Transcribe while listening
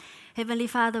Heavenly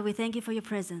Father, we thank you for your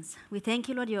presence. We thank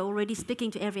you, Lord, you're already speaking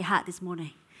to every heart this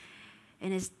morning.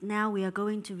 And as now we are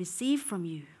going to receive from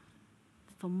you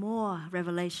for more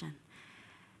revelation.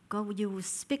 God, you will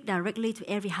speak directly to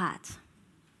every heart.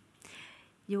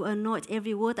 You will anoint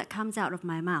every word that comes out of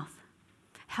my mouth.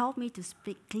 Help me to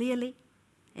speak clearly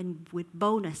and with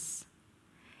boldness.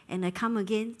 And I come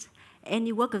against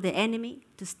any work of the enemy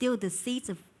to steal the seeds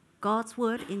of God's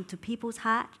word into people's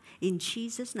heart in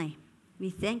Jesus' name. We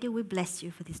thank you, we bless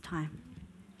you for this time.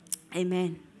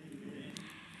 Amen.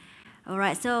 All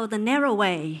right, so the narrow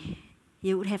way,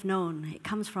 you would have known, it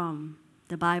comes from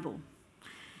the Bible.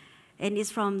 And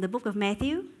it's from the book of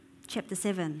Matthew, chapter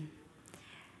 7.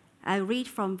 I read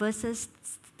from verses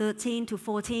 13 to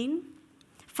 14,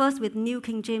 first with New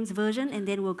King James Version, and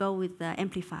then we'll go with the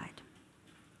Amplified.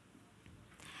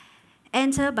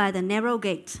 Enter by the narrow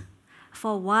gate,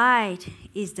 for wide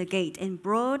is the gate, and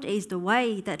broad is the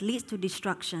way that leads to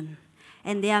destruction,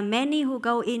 and there are many who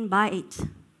go in by it.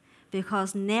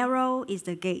 Because narrow is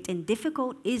the gate, and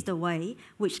difficult is the way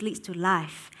which leads to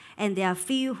life, and there are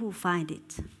few who find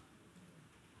it.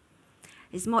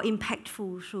 It's more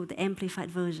impactful through the Amplified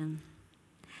Version.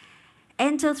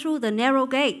 Enter through the narrow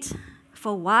gate,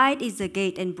 for wide is the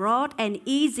gate, and broad and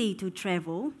easy to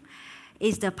travel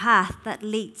is the path that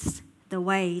leads the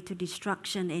way to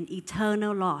destruction and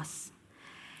eternal loss.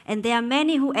 And there are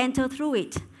many who enter through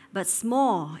it, but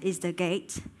small is the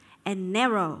gate, and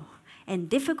narrow and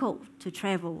difficult to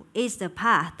travel is the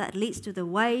path that leads to the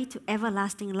way to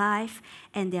everlasting life,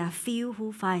 and there are few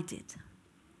who find it.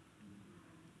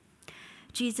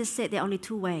 Jesus said there are only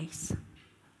two ways.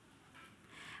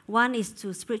 One is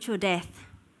to spiritual death,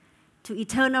 to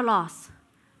eternal loss,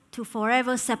 to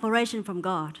forever separation from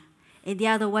God, and the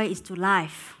other way is to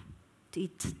life, to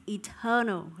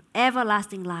eternal,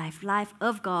 everlasting life, life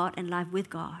of God and life with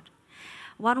God.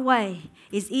 One way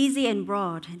is easy and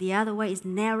broad, the other way is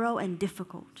narrow and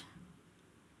difficult.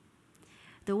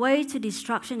 The way to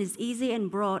destruction is easy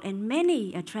and broad, and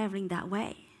many are traveling that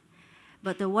way.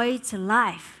 But the way to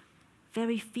life,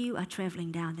 very few are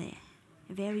traveling down there.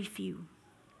 Very few.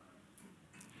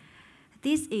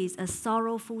 This is a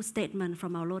sorrowful statement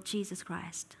from our Lord Jesus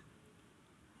Christ.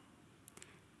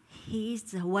 He is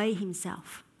the way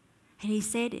himself. And he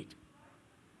said it,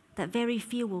 that very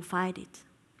few will find it.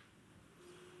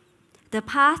 The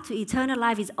path to eternal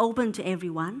life is open to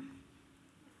everyone.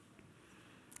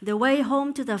 The way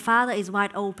home to the Father is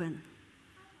wide open.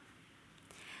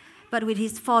 But with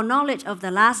his foreknowledge of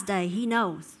the last day, he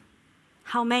knows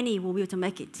how many will be able to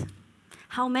make it.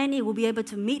 How many will be able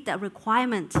to meet that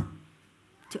requirement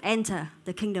to enter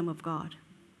the kingdom of God.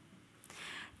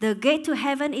 The gate to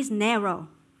heaven is narrow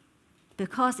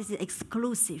because it is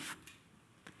exclusive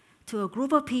to a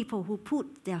group of people who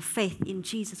put their faith in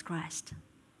Jesus Christ.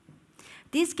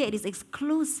 This gate is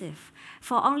exclusive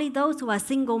for only those who are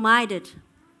single-minded,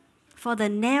 for the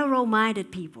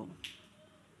narrow-minded people.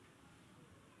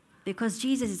 Because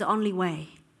Jesus is the only way.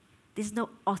 There's no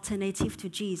alternative to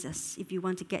Jesus if you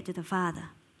want to get to the Father.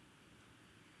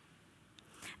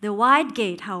 The wide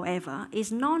gate, however,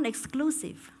 is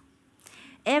non-exclusive.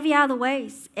 Every other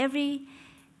ways, every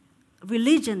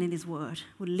religion in this world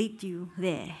will lead you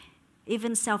there,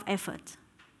 even self-effort.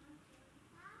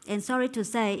 And sorry to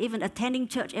say, even attending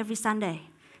church every Sunday,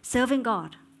 serving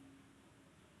God,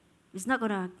 is not going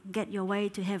to get your way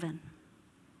to heaven.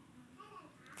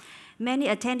 Many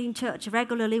attending church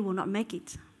regularly will not make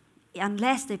it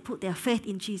unless they put their faith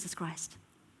in Jesus Christ.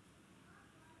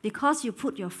 Because you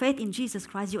put your faith in Jesus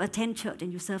Christ, you attend church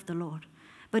and you serve the Lord.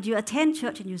 But you attend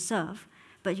church and you serve,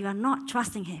 but you are not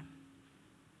trusting him.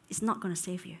 It's not going to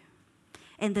save you.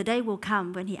 And the day will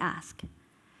come when he asks.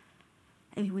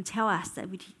 And he will tell us that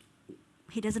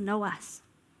he doesn't know us.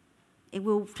 It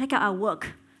will take out our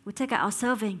work, will take out our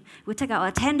serving, will take out our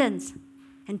attendance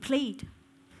and plead.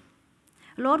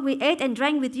 Lord, we ate and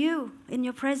drank with you in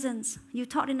your presence. You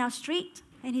taught in our street.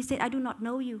 And he said, I do not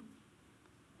know you.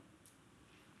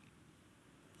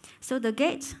 So the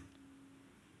gate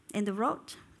and the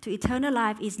road to eternal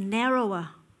life is narrower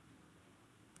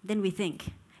than we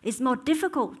think. It's more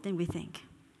difficult than we think.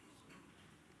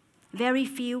 Very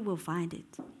few will find it.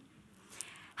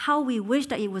 How we wish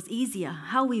that it was easier.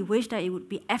 How we wish that it would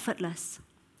be effortless.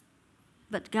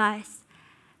 But guys,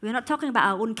 we're not talking about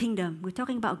our own kingdom. We're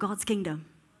talking about God's kingdom.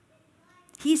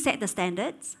 He set the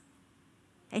standards,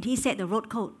 and he set the road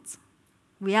codes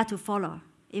we are to follow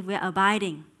if we are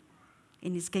abiding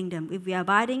in his kingdom. If we are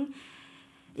abiding,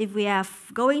 if we are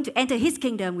going to enter his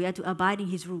kingdom, we are to abide in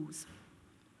his rules.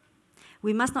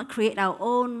 We must not create our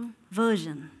own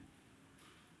version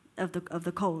of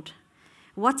the code.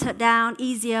 Watered down,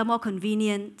 easier, more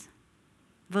convenient.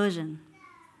 version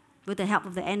with the help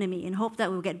of the enemy and hope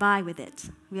that we'll get by with it.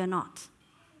 We are not.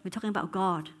 We're talking about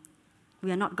God.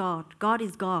 We are not God. God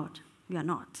is God. We are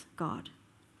not God.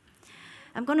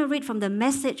 I'm going to read from the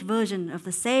Message version of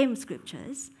the same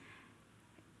scriptures,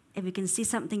 and we can see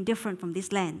something different from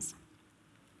this lens.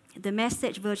 The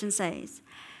Message version says,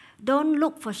 don't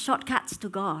look for shortcuts to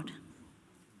God.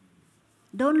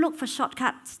 Don't look for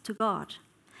shortcuts to God.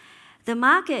 The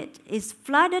market is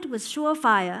flooded with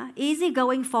surefire,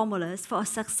 easygoing formulas for a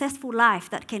successful life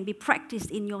that can be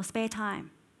practiced in your spare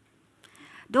time.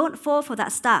 Don't fall for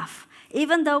that stuff,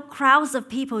 even though crowds of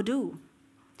people do.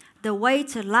 The way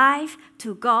to life,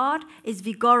 to God, is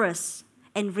vigorous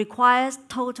and requires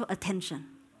total attention.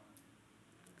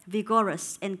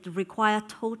 Vigorous and require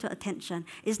total attention.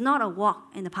 It's not a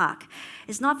walk in the park.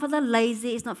 It's not for the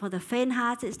lazy. It's not for the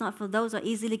faint-hearted. It's not for those who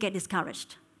easily get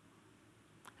discouraged.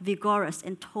 Vigorous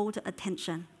and total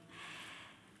attention.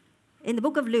 In the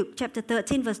book of Luke, chapter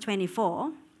 13, verse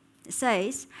 24, it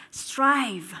says,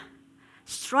 strive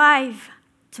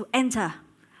to enter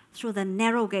through the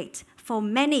narrow gate. For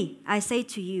many, I say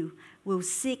to you, will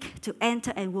seek to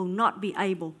enter and will not be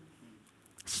able.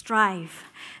 Strive.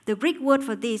 The Greek word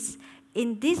for this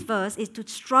in this verse is to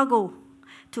struggle,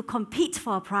 to compete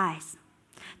for a prize,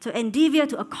 to endeavor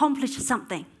to accomplish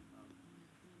something.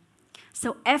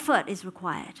 So effort is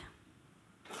required.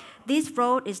 This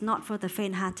road is not for the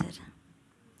faint-hearted.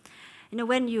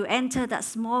 When you enter that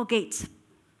small gate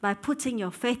by putting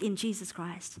your faith in Jesus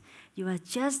Christ, you are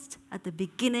just at the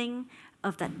beginning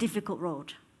of that difficult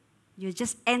road. You're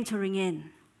just entering in.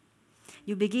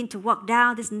 You begin to walk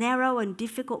down this narrow and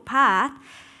difficult path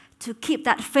to keep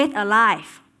that faith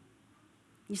alive.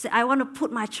 You say, I want to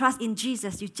put my trust in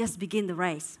Jesus. You just begin the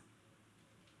race.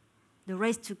 The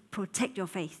race to protect your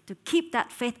faith, to keep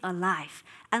that faith alive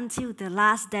until the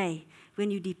last day when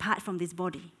you depart from this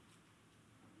body.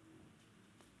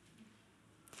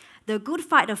 The good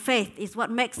fight of faith is what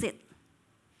makes it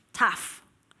tough.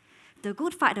 The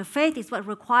good fight of faith is what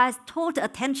requires total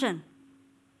attention.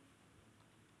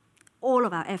 All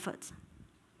of our efforts.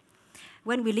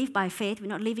 When we live by faith, we're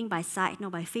not living by sight, nor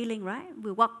by feeling, right?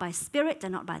 We walk by spirit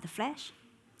and not by the flesh.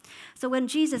 So when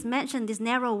Jesus mentioned this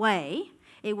narrow way,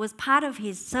 it was part of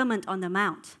his Sermon on the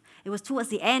Mount. It was towards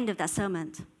the end of that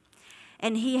sermon.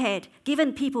 And he had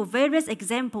given people various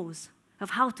examples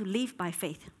of how to live by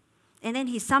faith. And then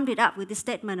he summed it up with this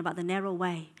statement about the narrow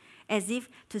way, as if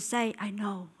to say, I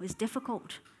know, it's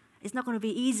difficult. It's not going to be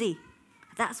easy.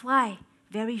 That's why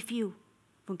very few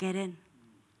will get in.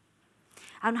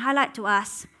 I'll highlight to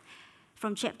us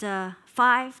from chapter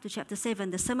 5 to chapter 7,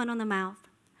 the Sermon on the Mount,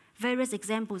 various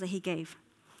examples that he gave.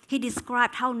 He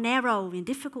described how narrow and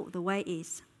difficult the way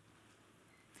is.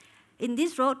 In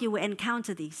this road, you will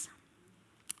encounter this.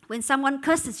 When someone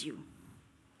curses you,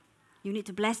 you need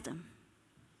to bless them.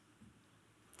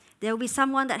 There will be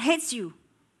someone that hates you.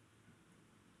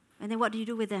 And then what do you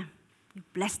do with them? You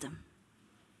bless them.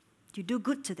 You do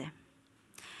good to them.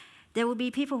 There will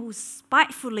be people who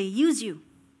spitefully use you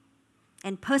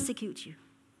and persecute you.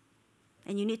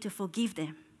 And you need to forgive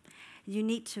them. You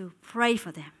need to pray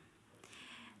for them.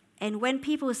 And when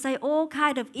people say all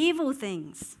kind of evil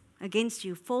things against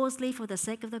you falsely for the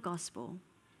sake of the gospel,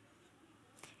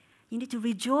 you need to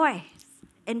rejoice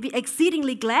and be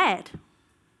exceedingly glad.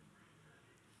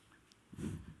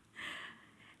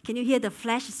 Can you hear the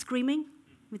flesh screaming?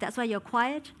 That's why you're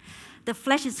quiet. The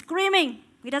flesh is screaming.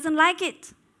 He doesn't like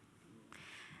it.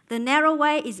 The narrow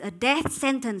way is a death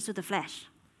sentence to the flesh.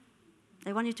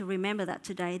 I want you to remember that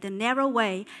today. The narrow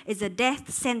way is a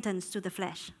death sentence to the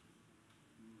flesh.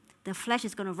 The flesh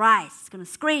is going to rise. It's going to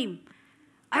scream.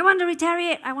 I want to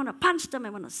retaliate. I want to punch them. I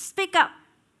want to speak up.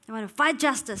 I want to fight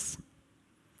justice.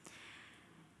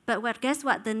 But guess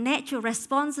what? The natural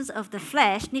responses of the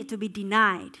flesh need to be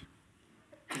denied.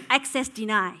 Access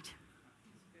denied.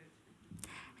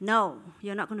 No,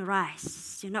 you're not going to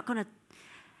rise. You're not going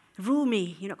to rule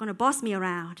me. You're not going to boss me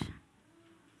around.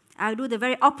 I'll do the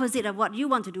very opposite of what you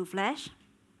want to do, flesh.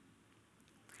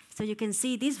 So you can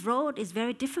see this road is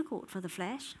very difficult for the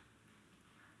flesh.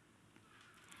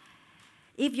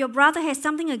 If your brother has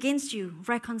something against you,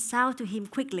 reconcile to him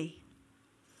quickly.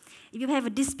 If you have a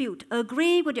dispute,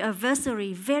 agree with your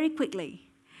adversary very quickly.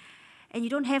 And you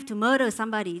don't have to murder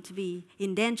somebody to be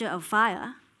in danger of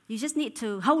fire. You just need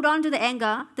to hold on to the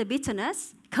anger, the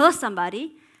bitterness, curse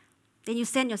somebody, then you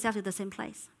send yourself to the same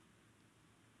place.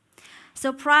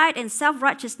 So pride and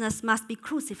self-righteousness must be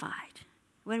crucified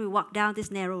when we walk down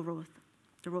this narrow road,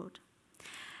 the road.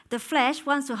 The flesh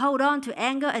wants to hold on to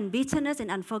anger and bitterness and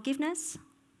unforgiveness.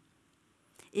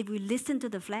 If we listen to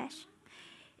the flesh,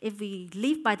 if we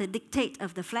live by the dictate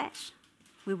of the flesh,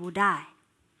 we will die.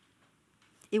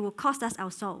 it will cost us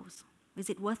our souls. Is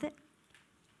it worth it?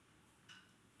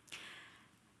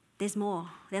 There's more.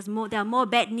 There are more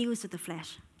bad news to the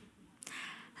flesh.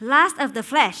 Lust of the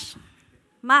flesh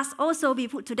must also be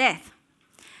put to death.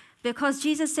 Because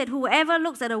Jesus said, whoever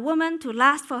looks at a woman to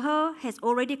lust for her has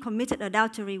already committed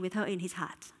adultery with her in his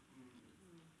heart.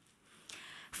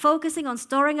 Focusing on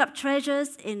storing up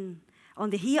treasures on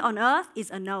the here on earth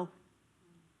is a no.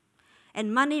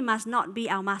 And money must not be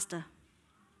our master.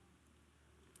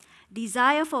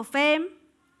 Desire for fame,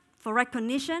 for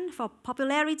recognition, for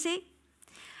popularity,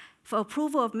 for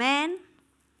approval of man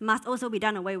must also be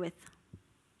done away with.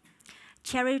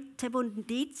 Charitable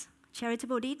deeds,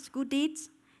 good deeds,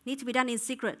 need to be done in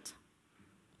secret.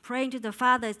 Praying to the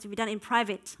Father is to be done in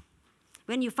private.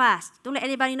 When you fast, don't let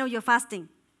anybody know you're fasting.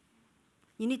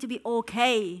 You need to be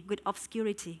okay with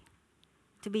obscurity,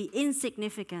 to be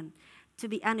insignificant, to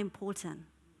be unimportant.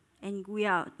 And we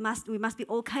must be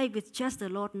okay with just the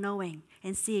Lord knowing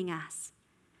and seeing us.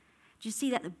 Do you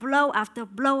see that blow after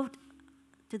blow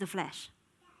to the flesh,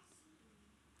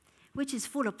 which is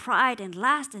full of pride and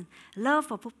lust and love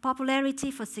for popularity,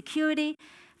 for security,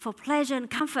 for pleasure and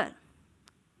comfort.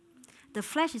 The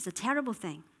flesh is a terrible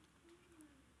thing.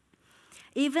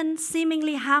 Even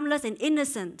seemingly harmless and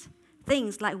innocent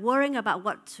things like worrying about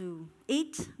what to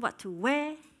eat, what to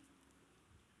wear,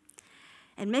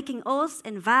 and making oaths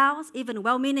and vows, even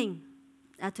well-meaning,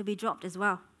 are to be dropped as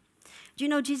well. Do you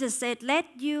know Jesus said, let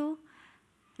your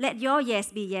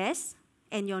yes be yes,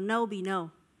 and your no be no.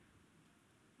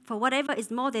 For whatever is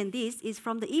more than this is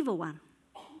from the evil one.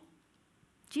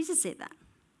 Jesus said that.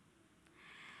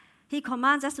 He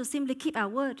commands us to simply keep our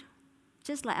word,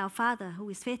 just like our Father who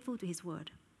is faithful to his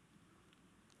word.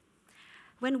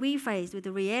 When we face with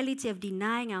the reality of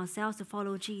denying ourselves to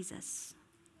follow Jesus,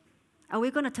 are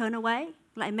we going to turn away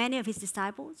like many of his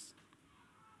disciples?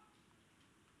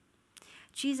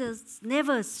 Jesus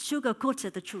never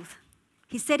sugarcoated the truth.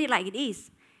 He said it like it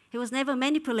is. He was never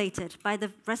manipulated by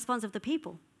the response of the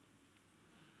people.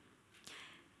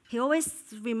 He always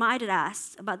reminded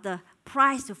us about the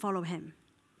price to follow him.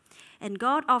 And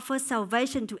God offers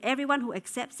salvation to everyone who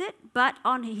accepts it, but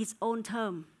on his own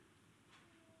term.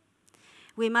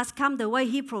 We must come the way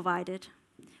he provided.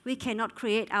 We cannot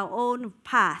create our own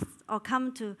path or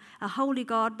come to a holy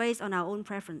God based on our own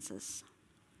preferences.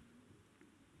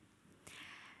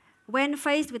 When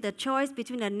faced with the choice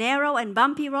between a narrow and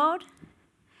bumpy road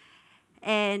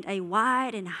and a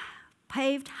wide and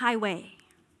paved highway,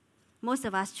 most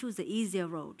of us choose the easier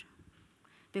road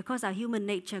because our human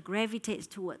nature gravitates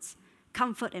towards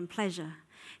comfort and pleasure.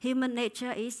 Human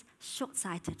nature is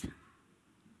short-sighted.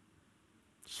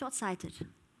 Short-sighted.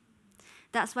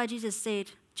 That's why Jesus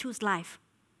said, choose life.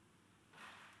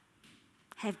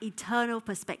 Have eternal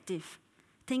perspective.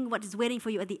 Think what is waiting for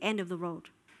you at the end of the road.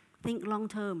 Think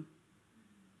long-term.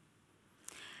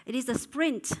 It is a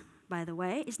sprint, by the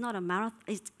way. It's not a marathon.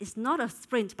 It's not a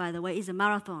sprint, by the way. It's a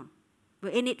marathon. We're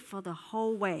in it for the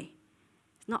whole way.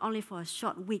 It's not only for a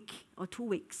short week or 2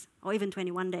 weeks or even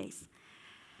 21 days.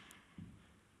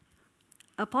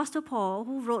 Apostle Paul,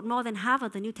 who wrote more than half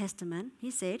of the New Testament, he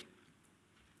said,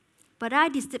 but I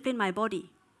discipline my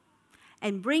body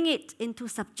and bring it into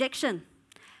subjection,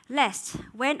 lest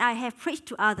when I have preached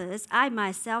to others, I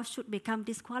myself should become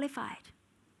disqualified.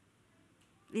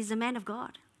 He's a man of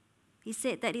God. He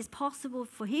said that it's possible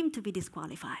for him to be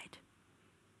disqualified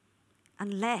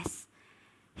unless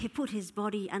he put his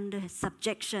body under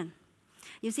subjection.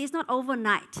 You see, it's not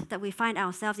overnight that we find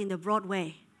ourselves in the broad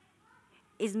way.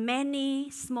 It's many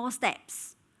small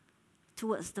steps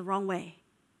towards the wrong way,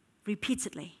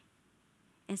 repeatedly.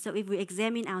 And so if we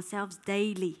examine ourselves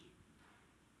daily,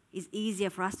 it's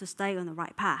easier for us to stay on the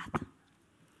right path.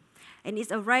 And it's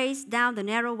a race down the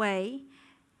narrow way.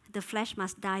 The flesh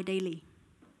must die daily.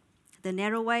 The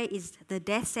narrow way is the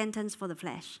death sentence for the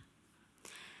flesh.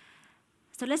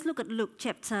 So let's look at Luke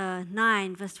chapter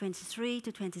 9, verse 23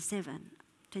 to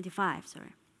 25.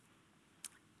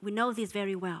 We know this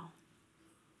very well.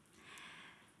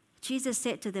 Jesus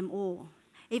said to them all,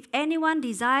 if anyone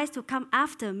desires to come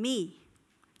after me,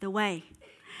 the way,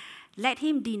 let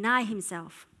him deny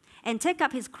himself and take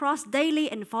up his cross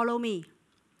daily and follow me.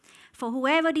 For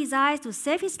whoever desires to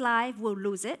save his life will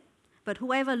lose it, but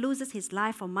whoever loses his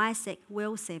life for my sake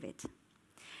will save it.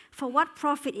 For what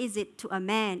profit is it to a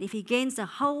man if he gains the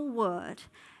whole world,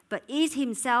 but is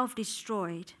himself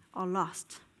destroyed or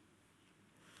lost?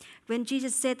 When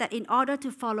Jesus said that in order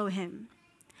to follow him,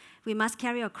 we must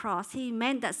carry a cross, he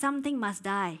meant that something must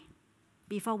die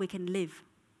before we can live.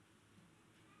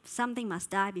 Something must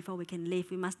die before we can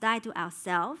live. We must die to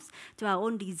ourselves, to our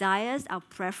own desires, our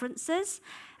preferences,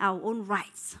 our own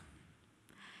rights.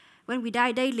 When we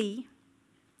die daily,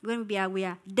 when we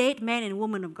are dead men and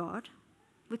women of God,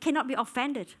 we cannot be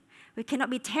offended. We cannot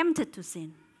be tempted to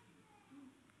sin.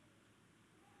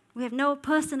 We have no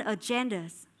personal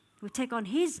agendas. We take on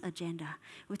His agenda.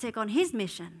 We take on His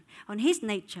mission, on His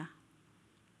nature.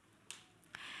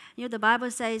 You know, the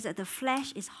Bible says that the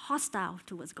flesh is hostile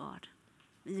towards God.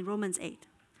 In Romans 8,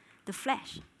 the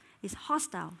flesh is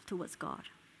hostile towards God.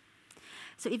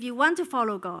 So if you want to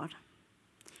follow God,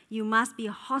 you must be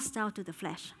hostile to the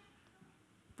flesh,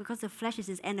 because the flesh is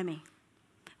His enemy.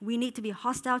 We need to be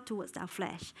hostile towards our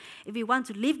flesh. If we want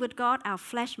to live with God, our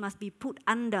flesh must be put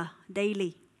under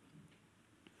daily.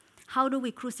 How do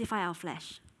we crucify our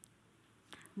flesh?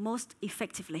 Most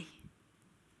effectively.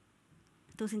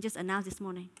 Those things just announced this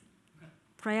morning.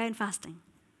 Prayer and fasting.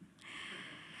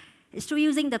 It's through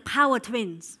using the power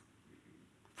twins.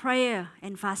 Prayer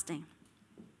and fasting.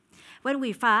 When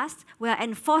we fast, we are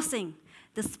enforcing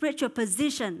the spiritual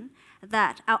position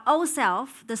that our old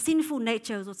self, the sinful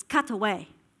nature, was cut away.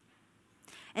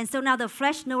 And so now the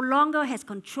flesh no longer has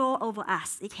control over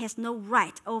us. It has no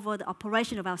right over the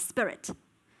operation of our spirit.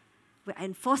 We're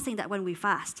enforcing that when we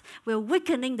fast. We're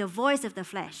weakening the voice of the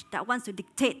flesh that wants to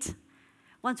dictate,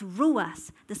 wants to rule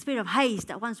us, the spirit of haste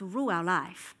that wants to rule our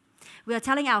life. We are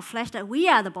telling our flesh that we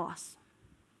are the boss,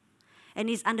 and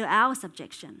it's under our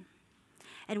subjection.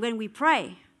 And when we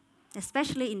pray,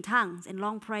 especially in tongues and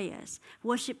long prayers,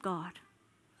 worship God,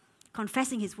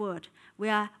 confessing His word, we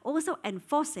are also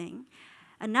enforcing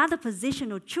another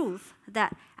positional truth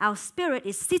that our spirit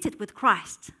is seated with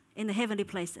Christ in the heavenly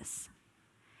places.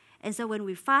 And so when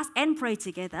we fast and pray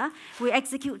together, we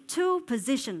execute two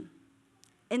positions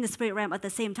in the spirit realm at the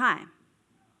same time.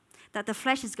 That the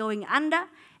flesh is going under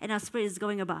and our spirit is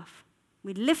going above.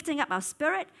 We're lifting up our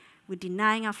spirit, we're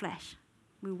denying our flesh.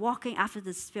 We're walking after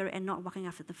the spirit and not walking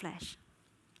after the flesh.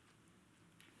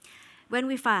 When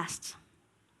we fast,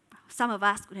 some of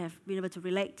us could have been able to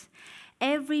relate.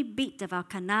 Every bit of our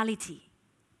carnality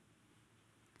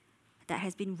that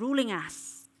has been ruling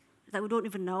us, that we don't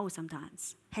even know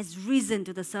sometimes, has risen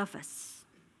to the surface.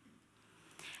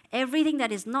 Everything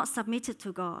that is not submitted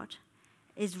to God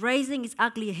is raising its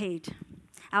ugly head.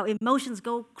 Our emotions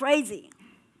go crazy.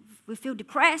 We feel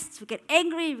depressed, we get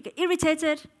angry, we get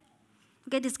irritated, we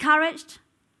get discouraged.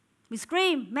 We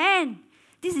scream, man,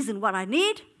 this isn't what I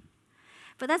need.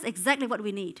 But that's exactly what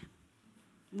we need.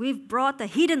 We've brought the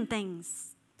hidden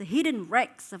things, the hidden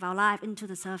wrecks of our life into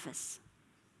the surface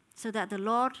so that the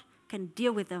Lord can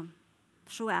deal with them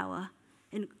through our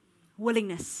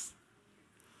willingness.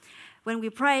 When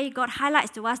we pray, God highlights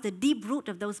to us the deep root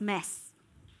of those mess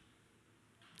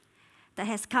that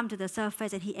has come to the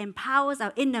surface, and He empowers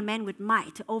our inner man with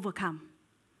might to overcome.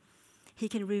 He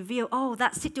can reveal,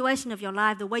 that situation of your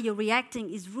life, the way you're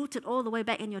reacting is rooted all the way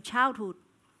back in your childhood,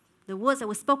 the words that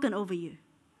were spoken over you.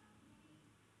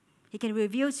 He can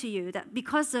reveal to you that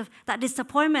because of that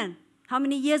disappointment, how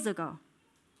many years ago,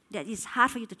 that it's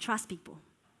hard for you to trust people.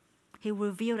 He will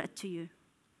reveal that to you.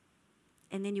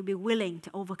 And then you'll be willing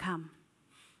to overcome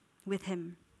with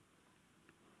Him.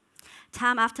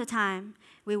 Time after time,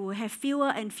 we will have fewer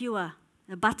and fewer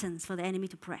buttons for the enemy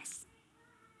to press.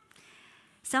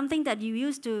 Something that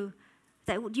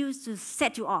would used to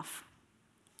set you off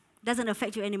doesn't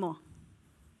affect you anymore.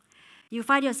 You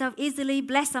find yourself easily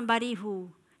bless somebody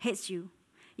who hates you.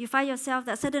 You find yourself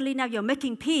that suddenly now you're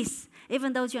making peace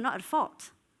even though you're not at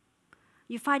fault.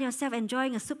 You find yourself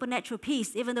enjoying a supernatural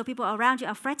peace even though people around you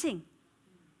are fretting.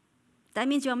 That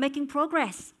means you're making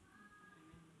progress.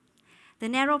 The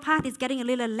narrow path is getting a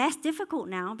little less difficult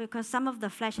now because some of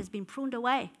the flesh has been pruned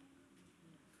away.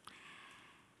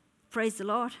 Praise the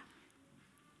Lord.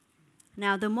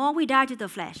 Now, the more we die to the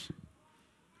flesh,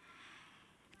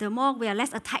 the more we are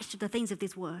less attached to the things of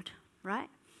this world, right?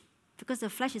 Because the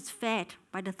flesh is fed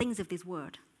by the things of this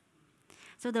world.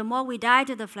 So the more we die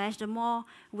to the flesh, the more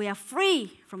we are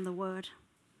free from the world.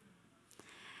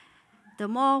 The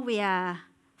more we are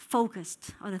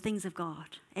focused on the things of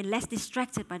God and less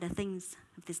distracted by the things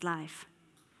of this life.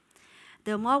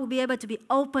 The more we'll be able to be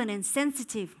open and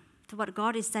sensitive to what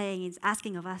God is saying, is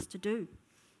asking of us to do.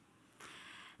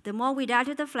 The more we die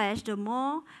to the flesh, the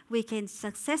more we can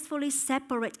successfully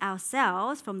separate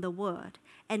ourselves from the world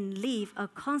and live a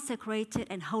consecrated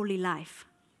and holy life.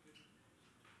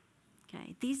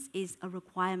 Okay, this is a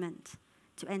requirement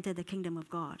to enter the kingdom of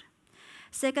God.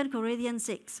 2 Corinthians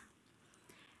 6,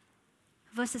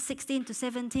 verses 16 to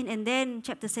 17, and then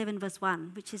chapter 7, verse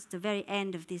 1, which is the very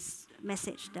end of this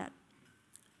message that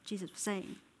Jesus was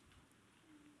saying,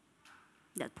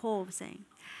 that Paul was saying.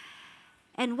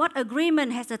 And what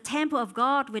agreement has the temple of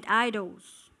God with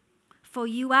idols? For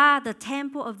you are the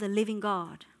temple of the living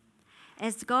God.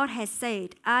 As God has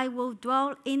said, I will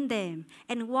dwell in them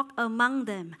and walk among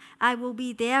them. I will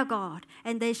be their God,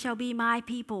 and they shall be my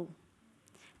people.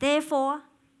 Therefore,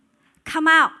 come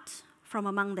out from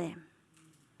among them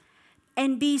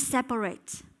and be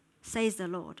separate, says the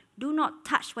Lord. Do not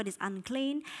touch what is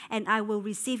unclean, and I will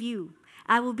receive you.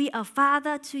 I will be a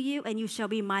father to you, and you shall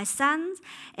be my sons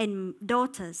and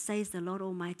daughters, says the Lord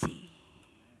Almighty.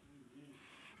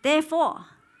 Therefore,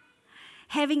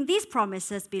 having these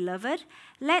promises, beloved,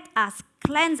 let us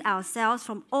cleanse ourselves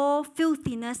from all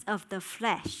filthiness of the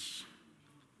flesh,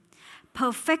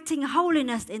 perfecting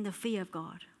holiness in the fear of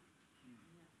God.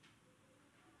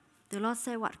 The Lord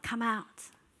said what? Come out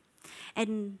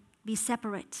and be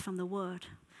separate from the world,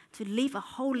 to live a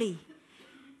holy,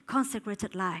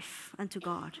 consecrated life unto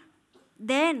God.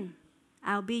 Then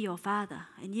I'll be your father,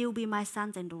 and you'll be my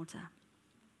sons and daughter.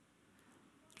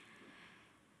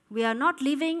 We are not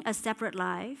living a separate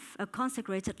life, a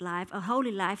consecrated life, a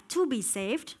holy life to be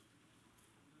saved.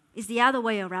 It's the other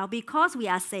way around. Because we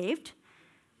are saved,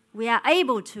 we are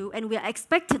able to and we are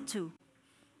expected to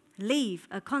live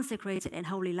a consecrated and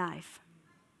holy life.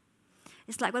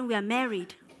 It's like when we are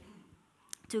married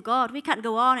to God, we can't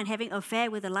go on and having an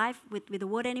affair with the life, with the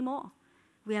word anymore.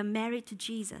 We are married to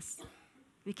Jesus.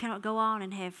 We cannot go on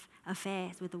and have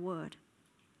affairs with the word.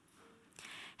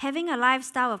 Having a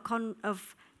lifestyle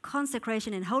of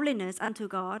consecration and holiness unto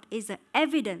God is an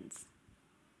evidence,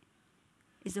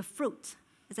 is a fruit,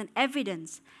 is an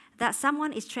evidence that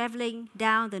someone is traveling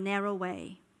down the narrow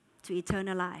way to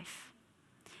eternal life.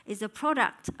 It's a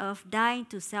product of dying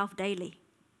to self daily.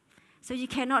 So you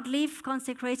cannot live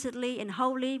consecratedly and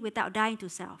holy without dying to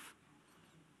self.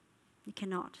 You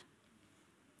cannot.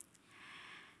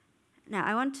 Now,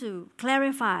 I want to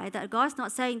clarify that God's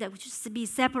not saying that we should be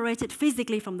separated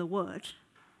physically from the Word,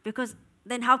 because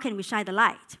then how can we shine the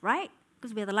light, right?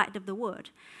 Because we are the light of the Word.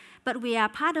 But we are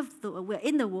we're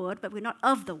in the Word, but we're not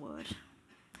of the Word.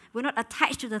 We're not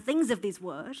attached to the things of this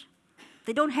Word.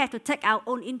 They don't have to take our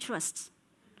own interests.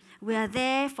 We are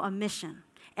there for a mission.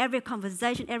 Every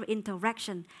conversation, every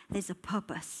interaction, there's a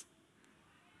purpose.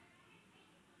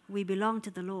 We belong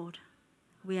to the Lord.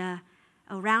 We are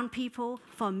around people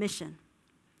for a mission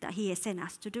that He has sent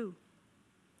us to do.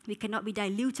 We cannot be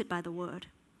diluted by the Word.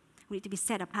 We need to be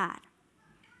set apart.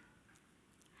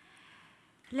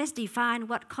 Let's define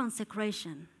what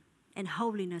consecration and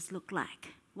holiness look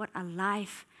like. What a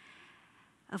life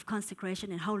of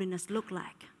consecration and holiness look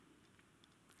like.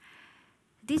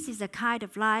 This is a kind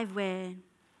of life where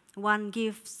one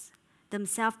gives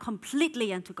themselves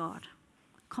completely unto God.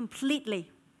 Completely.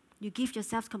 You give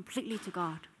yourselves completely to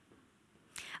God.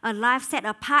 A life set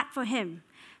apart for Him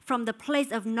from the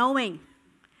place of knowing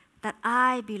that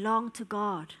I belong to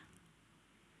God.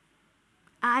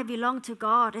 I belong to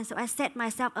God, and so I set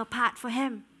myself apart for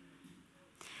Him.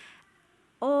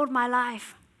 All my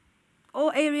life,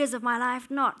 all areas of my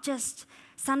life, not just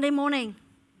Sunday morning,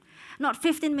 not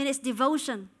 15 minutes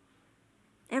devotion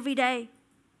every day.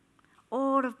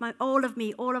 All of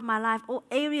me, all of my life, all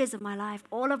areas of my life,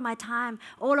 all of my time,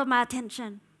 all of my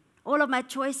attention, all of my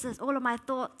choices, all of my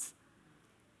thoughts.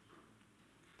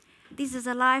 This is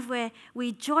a life where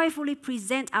we joyfully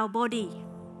present our body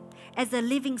as a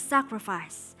living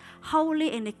sacrifice,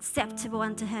 holy and acceptable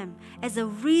unto Him, as a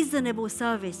reasonable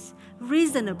service.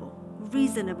 Reasonable,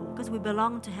 because we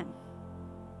belong to Him.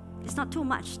 It's not too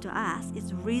much to ask,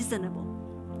 it's reasonable.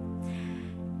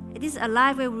 It is a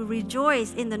life where we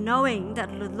rejoice in the knowing that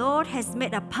the Lord has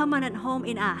made a permanent home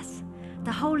in us.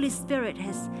 The Holy Spirit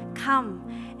has come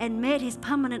and made His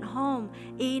permanent home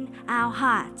in our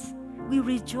hearts. We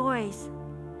rejoice.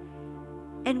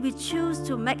 And we choose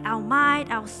to make our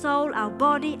mind, our soul, our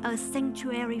body a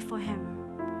sanctuary for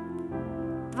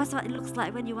Him. That's what it looks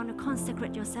like when you want to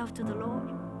consecrate yourself to the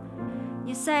Lord.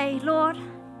 You say, Lord,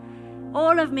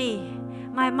 all of me,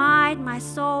 my mind, my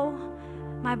soul,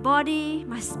 my body,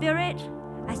 my spirit,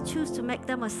 I choose to make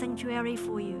them a sanctuary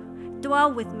for You.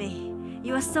 Dwell with me.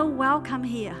 You are so welcome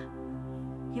here.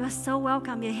 You are so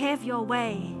welcome. You have Your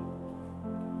way.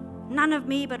 None of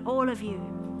me, but all of You.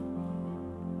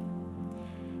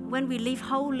 When we live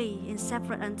holy and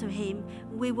separate unto Him,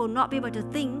 we will not be able to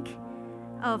think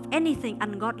of anything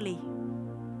ungodly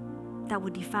that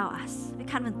would defile us. We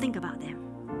can't even think about them.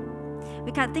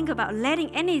 We can't think about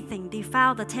letting anything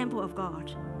defile the temple of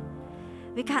God.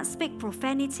 We can't speak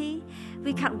profanity.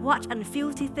 We can't watch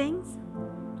unfilthy things.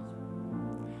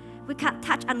 We can't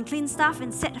touch unclean stuff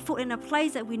and set foot in a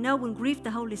place that we know will grieve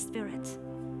the Holy Spirit,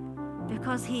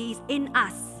 because He is in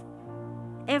us.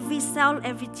 Every cell,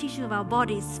 every tissue of our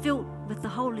body is filled with the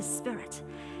Holy Spirit.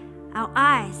 Our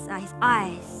eyes are His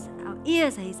eyes. Our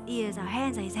ears are His ears. Our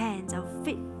hands are His hands. Our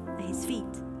feet at His feet.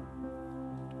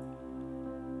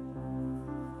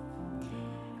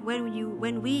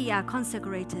 When we are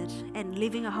consecrated and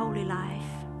living a holy life,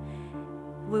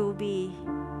 we will be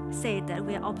said that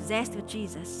we are obsessed with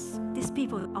Jesus. These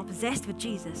people are obsessed with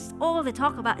Jesus. All they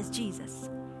talk about is Jesus.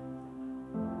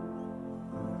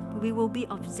 We will be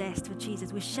obsessed with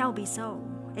Jesus. We shall be so.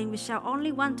 And we shall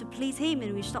only want to please Him,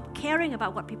 and we stop caring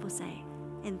about what people say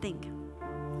and think.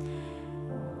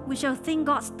 We shall think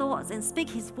God's thoughts and speak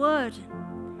His word,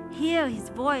 hear His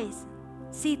voice,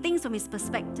 see things from His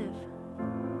perspective,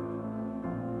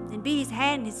 and be His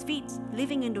hand, His feet,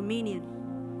 living in dominion.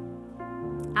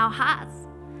 Our hearts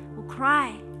will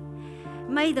cry,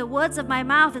 "May the words of my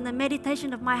mouth and the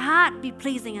meditation of my heart be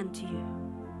pleasing unto you,"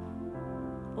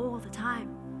 all the time.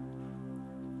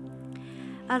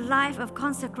 A life of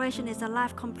consecration is a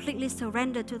life completely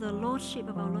surrendered to the Lordship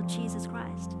of our Lord Jesus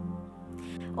Christ.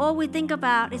 All we think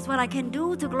about is what I can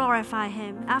do to glorify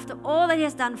Him after all that He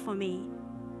has done for me.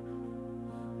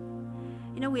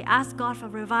 We ask God for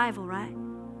revival, right?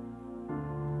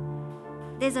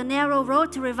 There's a narrow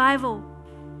road to revival.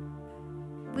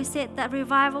 We said that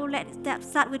revival, let that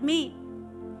start with me.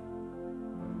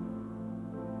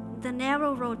 The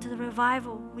narrow road to the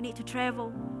revival we need to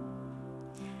travel.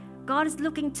 God is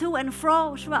looking to and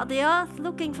fro throughout the earth,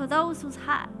 looking for those whose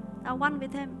hearts are one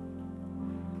with Him.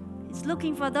 He's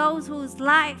looking for those whose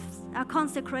lives are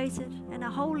consecrated and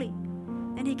are holy,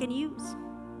 and He can use.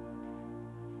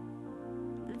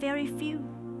 Very few.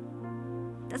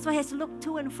 That's why He has to look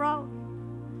to and fro.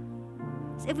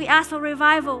 So if we ask for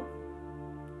revival,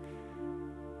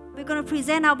 we're going to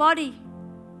present our body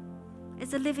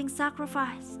as a living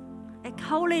sacrifice,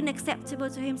 holy and acceptable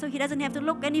to Him, so He doesn't have to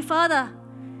look any further.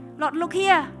 Lord, look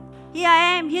here. Here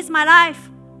I am. Here's my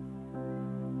life.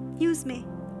 Use me.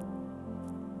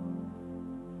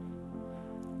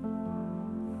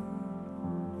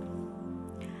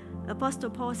 Apostle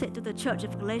Paul said to the church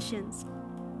of Galatians,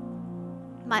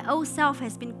 "My old self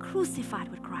has been crucified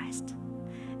with Christ.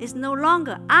 It's no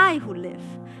longer I who live,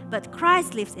 but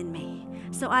Christ lives in me.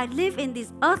 So I live in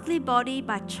this earthly body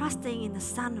by trusting in the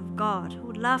Son of God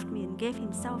who loved me and gave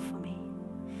Himself for me."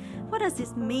 What does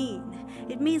this mean?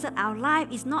 It means that our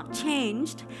life is not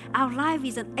changed. Our life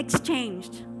is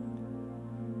exchanged.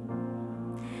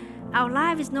 Our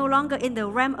life is no longer in the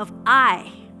realm of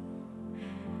I.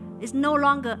 It's no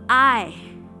longer I.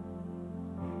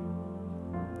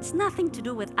 It's nothing to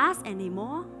do with us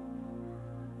anymore.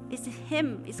 It's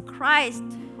Him, it's Christ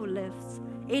who lives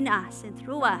in us and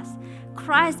through us.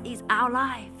 Christ is our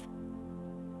life.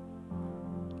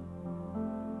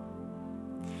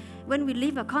 When we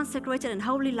live a consecrated and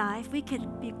holy life, we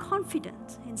can be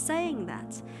confident in saying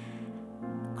that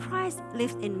Christ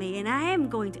lives in me and I am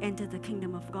going to enter the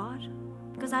kingdom of God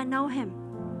because I know Him.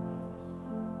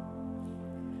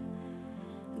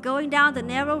 Going down the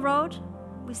narrow road,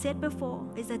 we said before,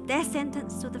 is a death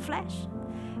sentence to the flesh.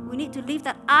 We need to leave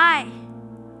that I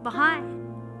behind.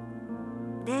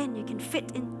 Then you can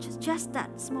fit in just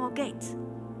that small gate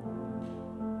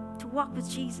to walk with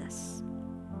Jesus.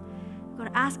 We've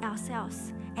got to ask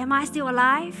ourselves, am I still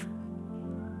alive?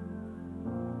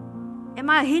 Am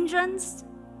I a hindrance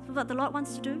to what the Lord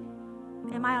wants to do?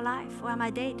 Am I alive or am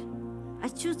I dead? I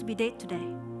choose to be dead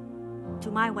today to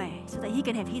my way so that He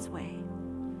can have His way.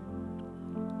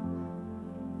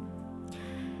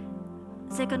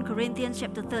 2 Corinthians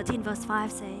chapter 13 verse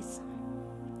 5 says,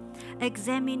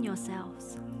 "Examine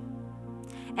yourselves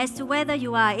as to whether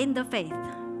you are in the faith."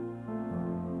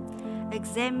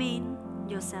 Examine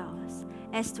yourselves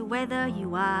as to whether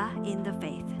you are in the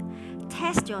faith.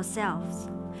 Test yourselves.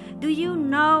 Do you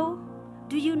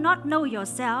not know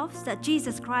yourselves that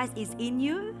Jesus Christ is in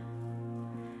you?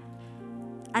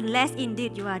 Unless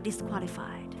indeed you are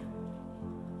disqualified.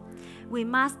 We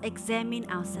must examine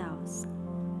ourselves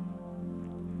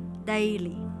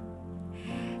daily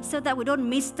so that we don't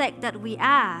mistake that we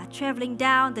are traveling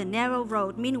down the narrow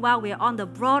road. Meanwhile, we are on the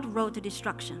broad road to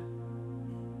destruction.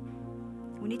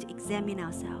 We need to examine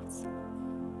ourselves.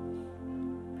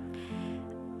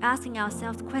 Asking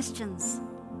ourselves questions.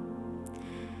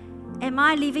 Am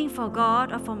I living for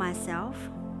God or for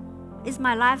myself? Is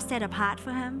my life set apart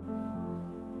for Him?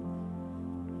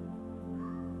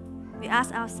 We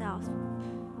ask ourselves,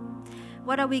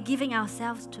 what are we giving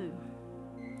ourselves to?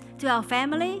 To our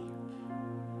family?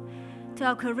 To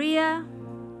our career?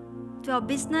 To our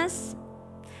business?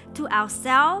 To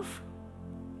ourselves?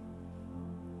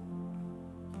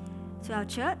 To our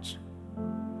church?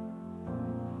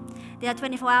 There are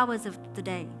 24 hours of the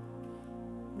day.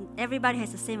 Everybody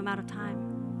has the same amount of time.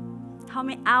 How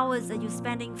many hours are you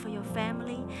spending for your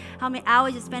family? How many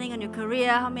hours you're spending on your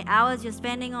career? How many hours you're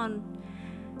spending on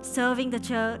serving the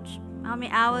church, how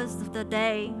many hours of the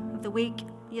day, of the week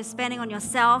you're spending on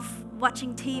yourself,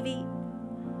 watching TV,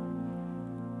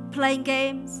 playing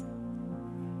games.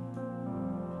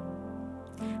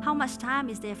 How much time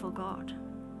is there for God?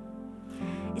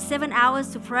 Is 7 hours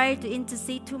to pray, to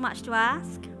intercede too much to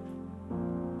ask?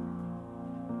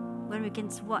 When we can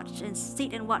watch and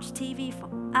sit and watch TV for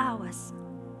hours.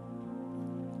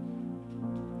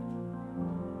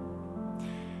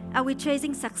 Are we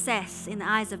chasing success in the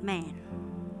eyes of man?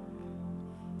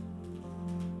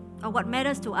 Or what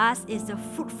matters to us is the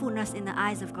fruitfulness in the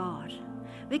eyes of God?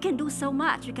 We can do so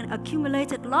much, we can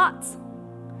accumulate it lots.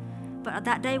 But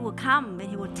that day will come when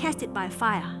He will test it by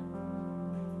fire.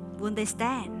 Won't they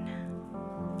stand?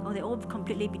 Or they all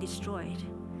completely be destroyed?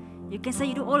 You can say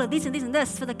you do all of this and this and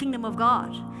this for the kingdom of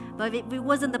God. But if it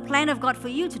wasn't the plan of God for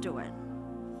you to do it,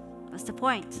 what's the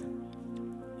point?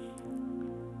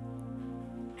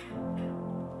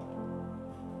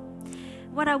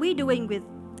 What are we doing with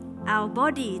our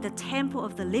body, the temple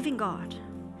of the living God?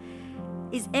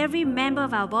 Is every member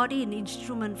of our body an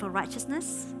instrument for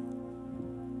righteousness?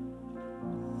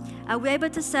 Are we able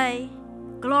to say,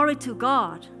 glory to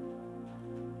God,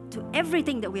 to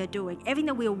everything that we are doing, everything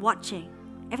that we are watching,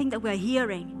 everything that we are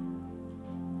hearing,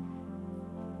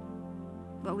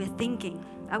 what we are thinking?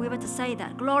 Are we able to say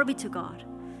that? Glory be to God.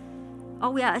 Or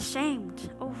we are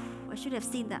ashamed. Oh, I should have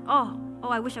seen that. Oh,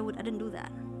 I wish I didn't do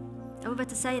that. Are we able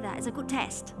to say that? It's a good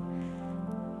test.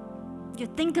 You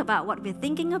think about what we're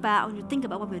thinking about and you think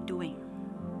about what we're doing.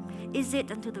 Is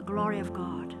it unto the glory of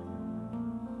God?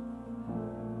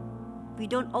 We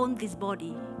don't own this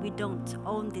body. We don't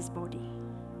own this body.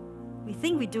 We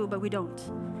think we do, but we don't.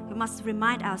 We must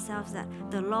remind ourselves that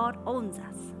the Lord owns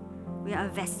us. We are a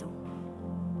vessel.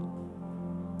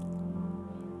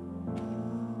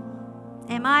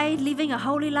 Am I living a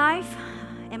holy life?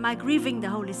 Am I grieving the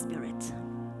Holy Spirit?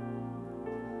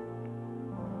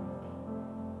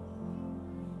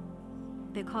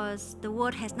 Because the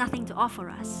world has nothing to offer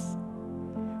us.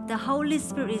 The Holy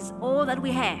Spirit is all that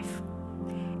we have.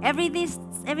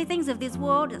 Everything of this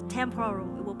world is temporal.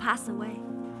 It will pass away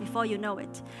before you know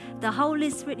it. The Holy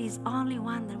Spirit is only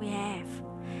one that we have.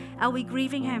 Are we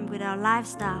grieving Him with our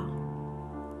lifestyle?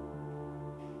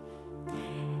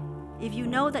 If you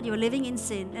know that you're living in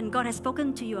sin and God has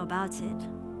spoken to you about it,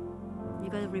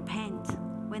 you've got to repent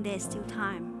when there is still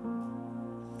time.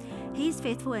 He is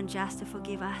faithful and just to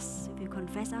forgive us. If we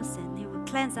confess our sin, He will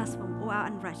cleanse us from all our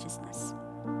unrighteousness.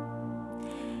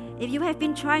 If you have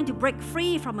been trying to break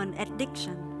free from an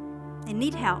addiction and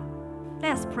need help,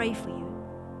 let us pray for you.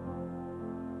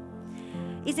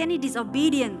 Is any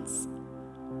disobedience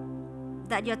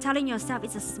that you're telling yourself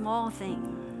it's a small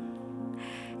thing?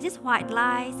 Just white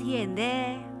lies here and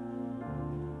there,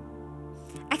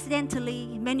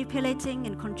 accidentally manipulating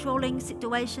and controlling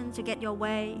situations to get your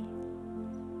way.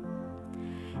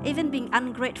 Even being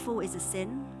ungrateful is a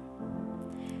sin.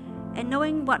 And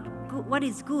knowing what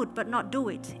is good but not do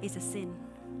it is a sin.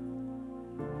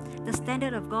 The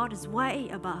standard of God is way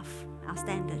above our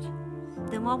standard.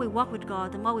 The more we walk with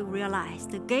God, the more we realize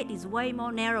the gate is way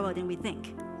more narrower than we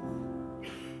think.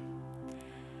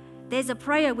 There's a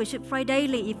prayer we should pray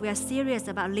daily if we are serious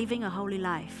about living a holy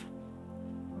life.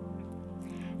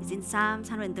 It's in Psalms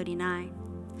 139.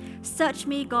 Search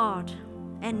me, God,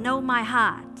 and know my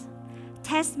heart.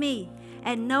 Test me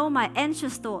and know my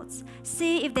anxious thoughts.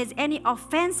 See if there's any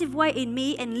offensive way in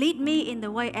me and lead me in the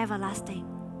way everlasting.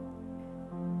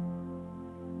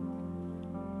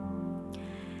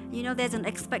 You know, there's an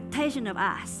expectation of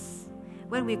us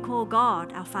when we call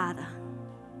God our Father.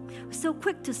 We're so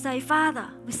quick to say, Father.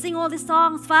 We sing all these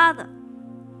songs, Father,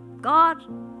 God,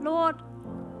 Lord.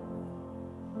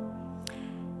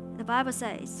 The Bible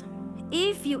says,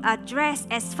 if you address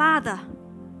as Father,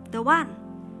 the one,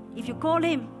 if you call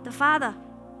Him the Father,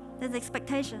 there's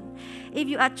expectation. If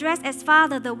you address as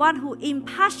Father, the one who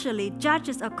impartially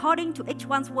judges according to each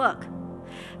one's work,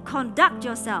 conduct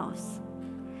yourselves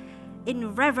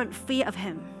in reverent fear of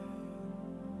Him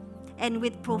and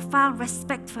with profound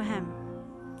respect for Him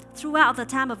throughout the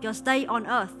time of your stay on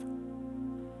earth.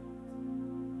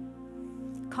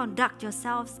 Conduct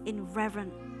yourselves in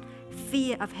reverent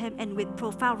fear of Him and with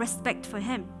profound respect for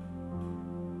Him.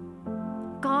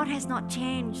 God has not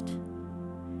changed.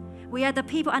 We are the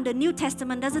people under New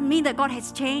Testament doesn't mean that God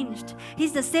has changed.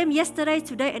 He's the same yesterday,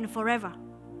 today, and forever.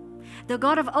 The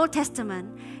God of Old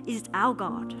Testament is our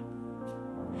God.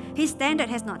 His standard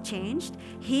has not changed.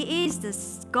 He is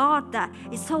the God that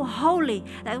is so holy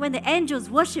that when the angels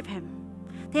worship Him,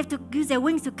 they have to use their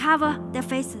wings to cover their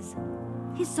faces.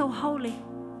 He's so holy.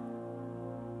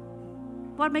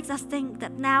 What makes us think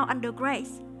that now under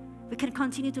grace, we can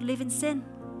continue to live in sin?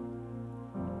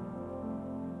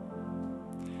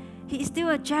 He is still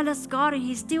a jealous God, and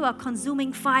He's still a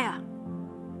consuming fire.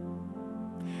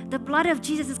 The blood of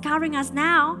Jesus is covering us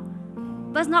now,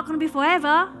 but it's not going to be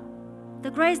forever. The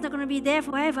grace is not going to be there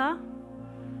forever.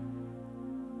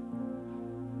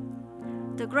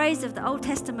 The grace of the Old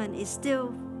Testament is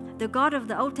still, the God of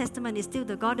the Old Testament is still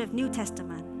the God of New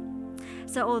Testament.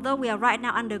 So although we are right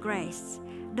now under grace,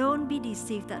 don't be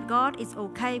deceived that God is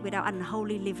okay with our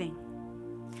unholy living.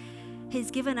 He's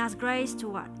given us grace to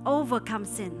what? Overcome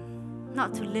sin,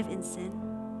 not to live in sin.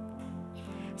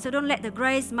 So don't let the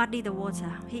grace muddy the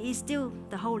water. He is still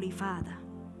the Holy Father.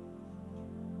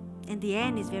 And the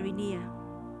end is very near.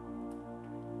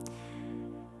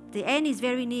 The end is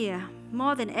very near.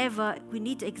 More than ever, we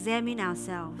need to examine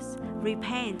ourselves,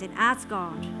 repent, and ask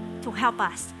God to help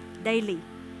us daily.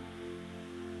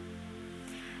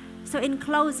 So in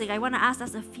closing, I want to ask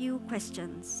us a few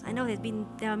questions. I know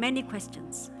there are many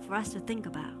questions for us to think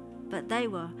about, but they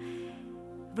were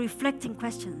reflecting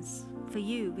questions for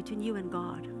you, between you and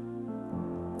God.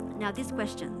 Now these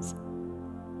questions.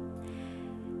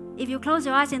 If you close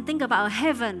your eyes and think about a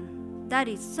heaven that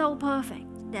is so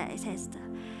perfect, that it has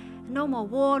no more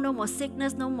war, no more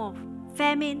sickness, no more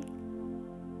famine,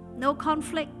 no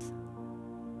conflict,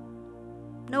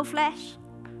 no flesh.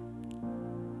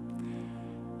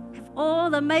 Have all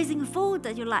the amazing food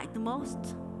that you like the most.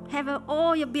 Have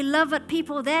all your beloved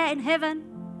people there in heaven.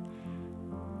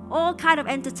 All kind of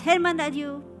entertainment that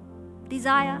you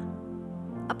desire.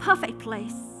 A perfect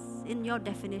place in your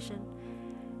definition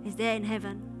is there in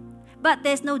heaven. But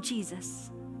there's no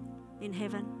Jesus in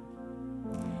heaven.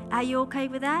 Are you okay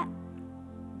with that?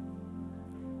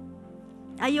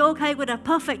 Are you okay with a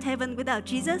perfect heaven without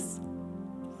Jesus?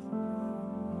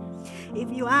 If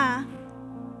you are,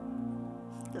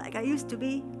 like I used to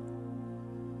be,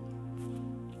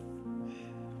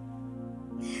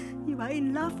 you are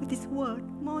in love with this world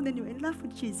more than you're in love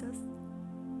with Jesus.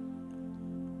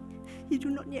 You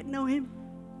do not yet know Him.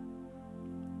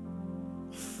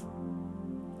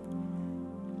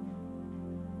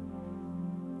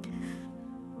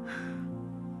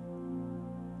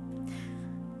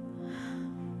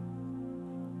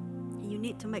 You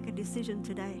need to make a decision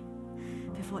today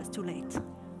before it's too late.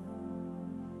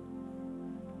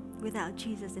 Without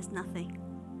Jesus, there's nothing.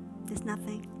 There's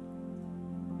nothing.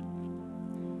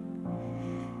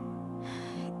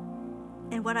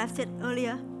 And what I've said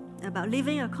earlier about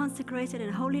living a consecrated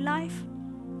and holy life,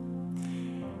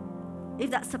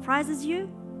 if that surprises you,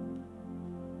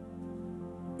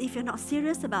 if you're not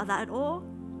serious about that at all,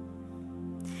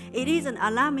 it is an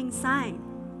alarming sign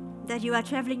that you are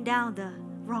traveling down the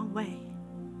wrong way.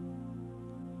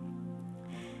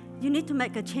 You need to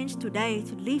make a change today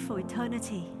to live for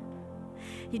eternity.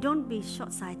 You don't be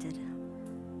short-sighted.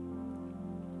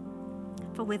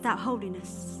 For without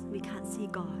holiness, we can't see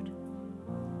God.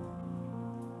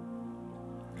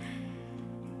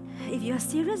 If you're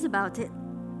serious about it,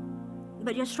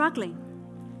 but you're struggling,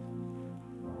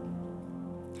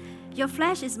 your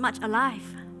flesh is much alive,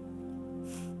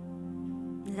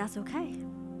 and that's okay.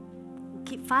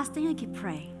 Keep fasting and keep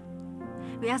praying.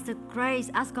 We ask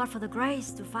God for the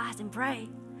grace to fast and pray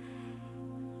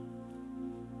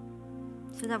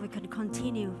so that we can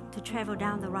continue to travel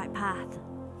down the right path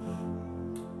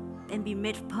and be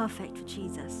made perfect for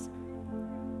Jesus.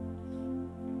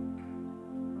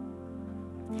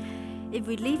 If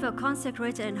we live a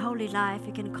consecrated and holy life,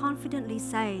 we can confidently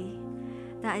say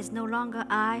that it's no longer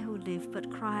I who live, but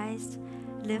Christ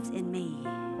lives in me.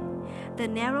 The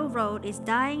narrow road is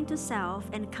dying to self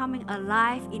and coming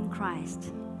alive in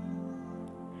Christ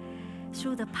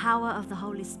through the power of the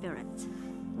Holy Spirit.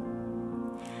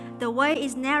 The way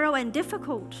is narrow and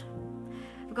difficult.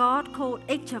 God called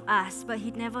each of us, but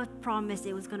He never promised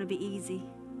it was going to be easy.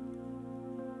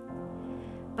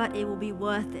 But it will be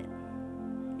worth it.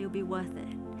 It will be worth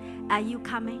it. Are you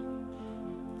coming?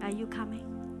 Are you coming?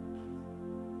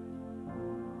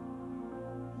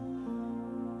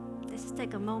 Let's just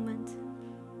take a moment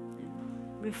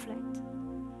and reflect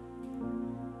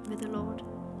with the Lord.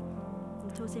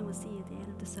 And Tosin will see you at the end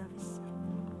of the service.